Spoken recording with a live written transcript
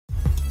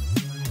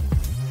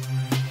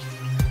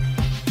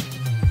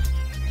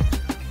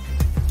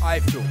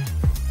iFILM,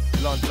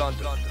 London.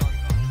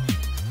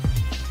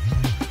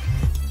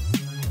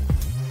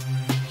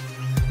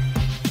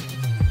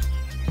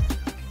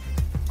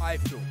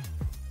 iFILM,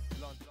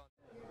 London.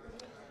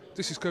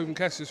 This is Kugan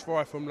Cassius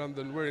for iFILM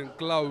London. We're in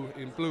Glow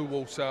in Blue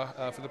Water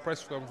for the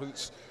press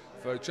conference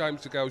for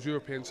James DeGale's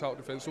European title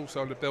defence,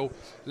 also on the bill,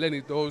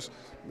 Lenny Dawes.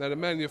 Now the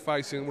man you're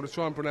facing, I'm going to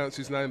try and pronounce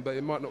his name, but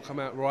it might not come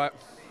out right.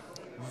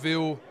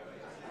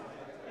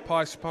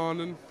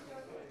 PIISPANEN.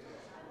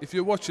 If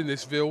you're watching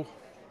this,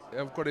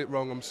 I've got it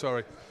wrong, I'm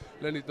sorry.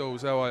 Lenny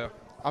Dawes, how are you?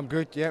 I'm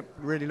good, yep.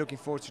 Really looking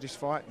forward to this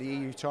fight, the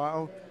EU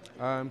title.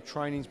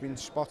 Training's been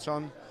spot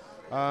on.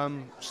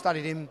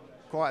 Studied him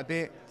quite a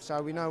bit, so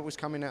we know it was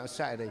coming out on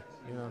Saturday,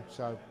 you know,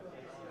 so.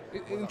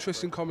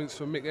 Interesting comments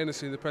from Mick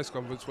Hennessy in the press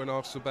conference when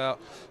asked about,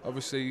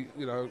 obviously,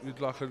 you know, you'd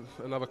like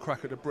another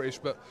crack at the British,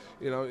 but,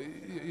 you know,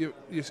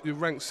 you're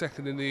ranked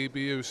second in the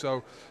EBU,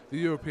 so the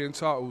European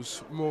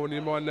title's more on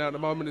your mind now at the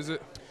moment, is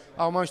it?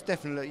 Oh, most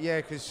definitely, yeah,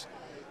 because,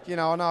 you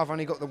know, I know I've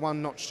only got the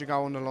one notch to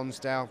go on the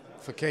Lonsdale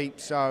for keep,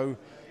 so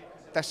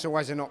that's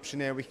always an option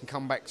there we can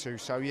come back to.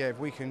 So, yeah, if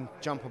we can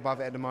jump above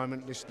it at the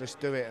moment, let's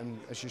do it. And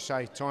as you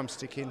say, time's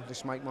ticking,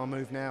 let's make my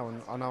move now,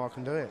 and I know I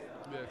can do it.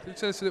 Yeah. Can you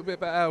tell us a little bit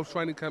about how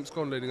training camp's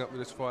gone leading up to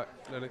this fight,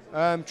 Lenny?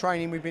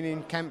 Training, we've been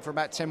in camp for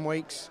about 10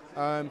 weeks.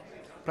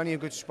 Plenty of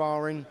good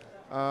sparring.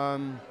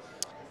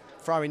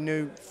 Throwing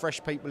new,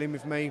 fresh people in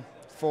with me.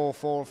 4,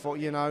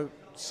 you know,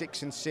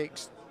 6 and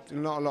 6.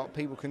 Not a lot of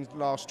people can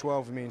last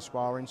 12 with me in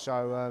sparring,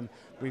 so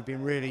we've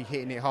been really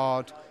hitting it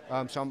hard.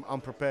 So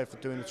I'm prepared for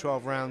doing the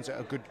 12 rounds at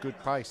a good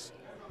pace.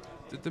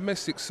 The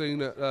domestic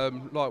scene at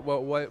like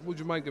welterweight, what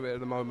do you make of it at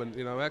the moment?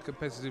 You know, how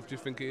competitive do you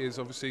think it is?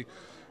 Obviously,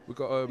 we've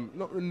got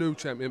not a new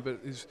champion, but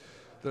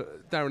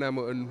Darren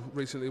Hamilton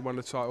recently won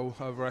the title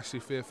over Ashley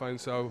Fairfain,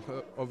 so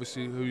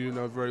obviously who you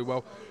know very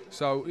well.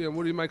 So, you know,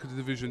 what do you make of the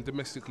division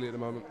domestically at the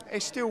moment?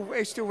 It's still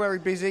very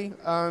busy,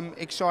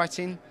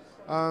 exciting.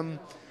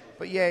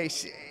 But yeah,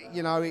 it's,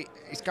 you know,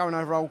 it's going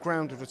over old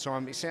ground all the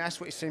time.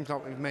 That's what it seems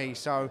like with me.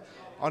 So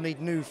I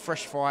need new,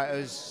 fresh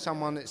fighters,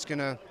 someone that's going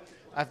to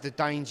have the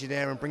danger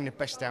there and bring the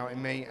best out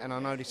in me. And I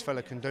know this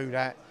fella can do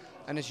that.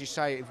 And as you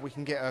say, if we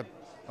can get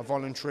a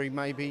voluntary,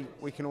 maybe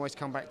we can always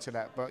come back to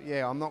that. But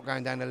yeah, I'm not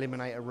going down the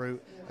eliminator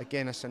route.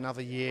 Again, it's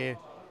another year,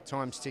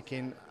 time's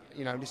ticking.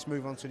 You know, let's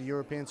move on to the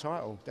European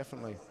title,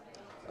 definitely.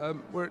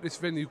 We're at this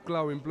venue,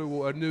 Glow in Blue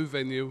Water, a new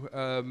venue.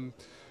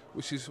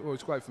 Which is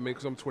always great for me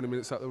because I'm 20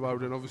 minutes up the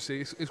road, and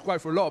obviously it's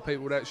great for a lot of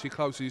people that are actually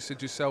closer. You said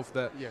yourself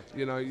that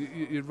you know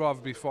you'd rather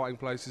be fighting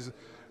places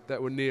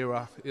that were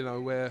nearer, you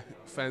know, where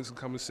fans can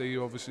come and see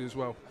you, obviously as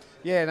well.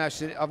 Yeah, no,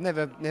 I've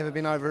never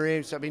been over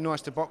here, so it'd be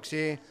nice to box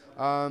here.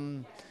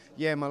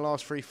 Yeah, my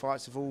last 3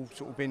 fights have all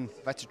sort of been,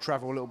 I've had to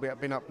travel a little bit.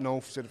 I've been up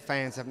north, so the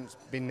fans haven't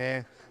been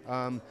there.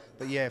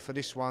 But yeah, for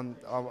this one,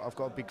 I've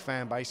got a big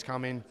fan base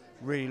coming.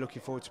 Really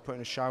looking forward to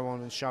putting a show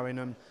on and showing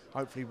them.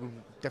 Hopefully we'll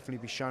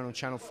definitely be shown on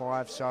Channel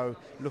 5, so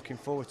looking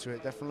forward to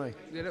it, definitely.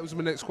 Yeah, that was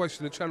my next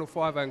question. The Channel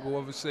 5 angle,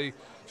 obviously,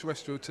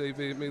 terrestrial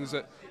TV, it means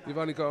that you've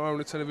only got to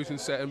own a television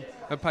set and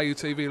pay your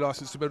TV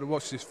licence to be able to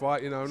watch this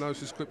fight, you know, no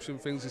subscription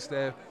things, it's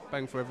there,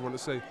 bang for everyone to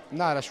see.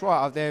 No, that's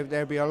right.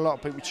 There'll be a lot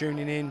of people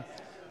tuning in.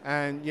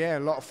 And yeah, a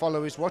lot of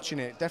followers watching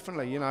it,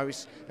 definitely. You know,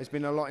 there's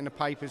been a lot in the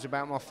papers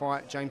about my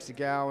fight, James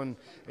DeGale, and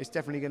it's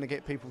definitely going to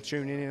get people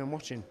tuning in and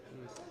watching.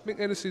 Mick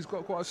Hennessy's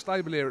got quite a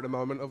stable here at the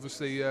moment,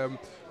 obviously, like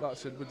I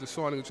said, with the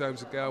signing of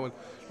James DeGale, and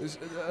there's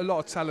a lot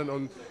of talent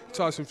on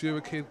Tyson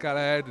Fury, Kid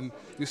Galahad and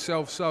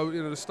yourself, so,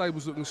 you know, the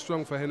stable's looking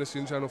strong for Hennessy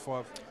and Channel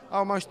 5.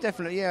 Oh, most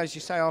definitely, yeah, as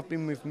you say, I've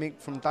been with Mick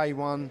from day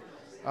one,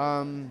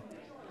 and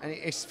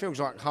it feels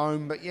like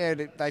home, but yeah,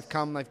 they've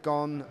come, they've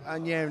gone,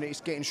 and yeah, and it's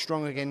getting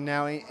strong again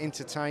now,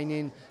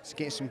 entertaining, it's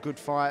getting some good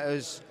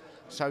fighters,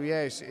 so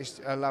yeah,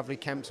 it's a lovely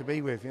camp to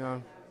be with, you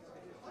know,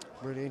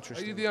 really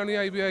interesting. Are you the only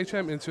ABA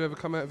champion to ever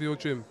come out of your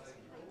gym?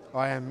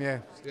 I am, yeah.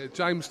 Yeah,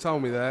 James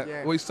told me that.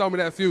 Yeah. Well, he's told me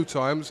that a few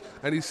times,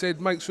 and he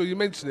said, make sure you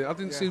mention it. I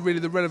didn't see really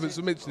the relevance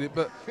of mentioning it,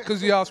 but because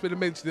he asked me to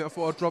mention it, I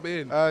thought I'd drop it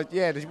in.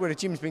 Yeah, the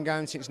gym's been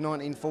going since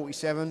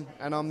 1947,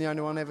 and I'm the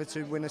only one ever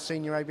to win a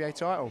senior ABA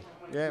title.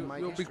 Yeah, mate.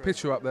 You've got a big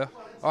picture up there.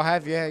 I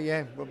have,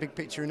 yeah. Got a big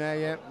picture in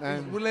there, yeah.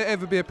 Will there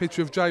ever be a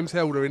picture of James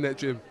Helder in that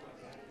gym?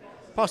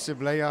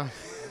 Possibly,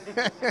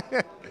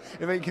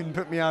 if he can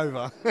put me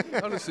over.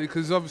 Honestly,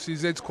 because obviously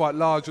his head's quite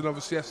large and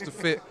obviously has to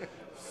fit.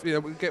 You know,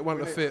 we can get one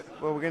to fit.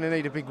 Well, we're going to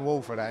need a big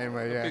wall for that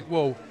anyway, yeah. Big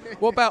wall.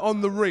 What about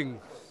on the ring?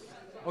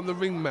 On the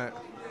ring mat?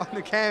 On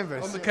the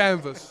canvas? On the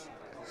canvas.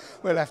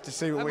 We'll have to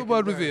see what we can do.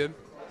 Have a word with Ian.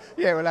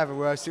 Yeah, we'll have a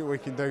word, see what we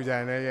can do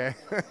down there,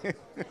 yeah.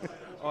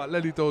 All right,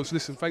 Lenny Dawes,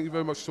 listen, thank you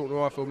very much for talking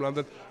to iFILM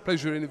London.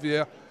 Pleasure to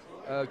interview.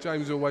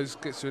 James always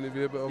gets to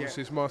interview, but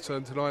obviously it's my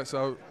turn tonight,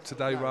 so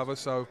rather,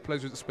 so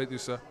pleasure to speak to you,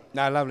 sir.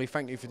 No, lovely,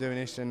 thank you for doing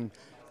this and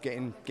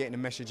getting the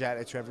message out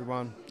there to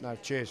everyone. No,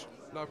 cheers.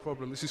 No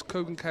problem. This is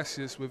Kugan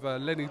Cassius with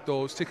Lenny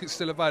Dawes. Tickets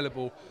still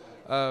available.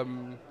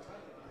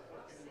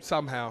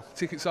 Somehow.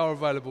 Tickets are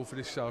available for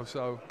this show,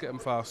 so get them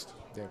fast.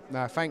 Yeah.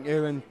 No, thank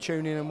you, and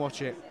tune in and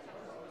watch it.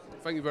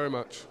 Thank you very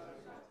much.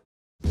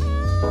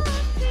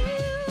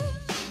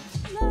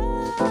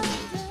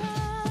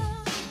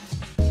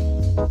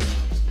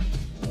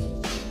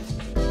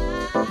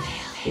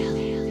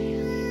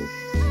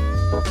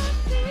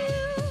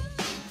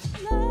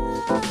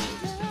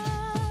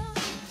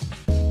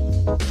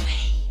 Hey.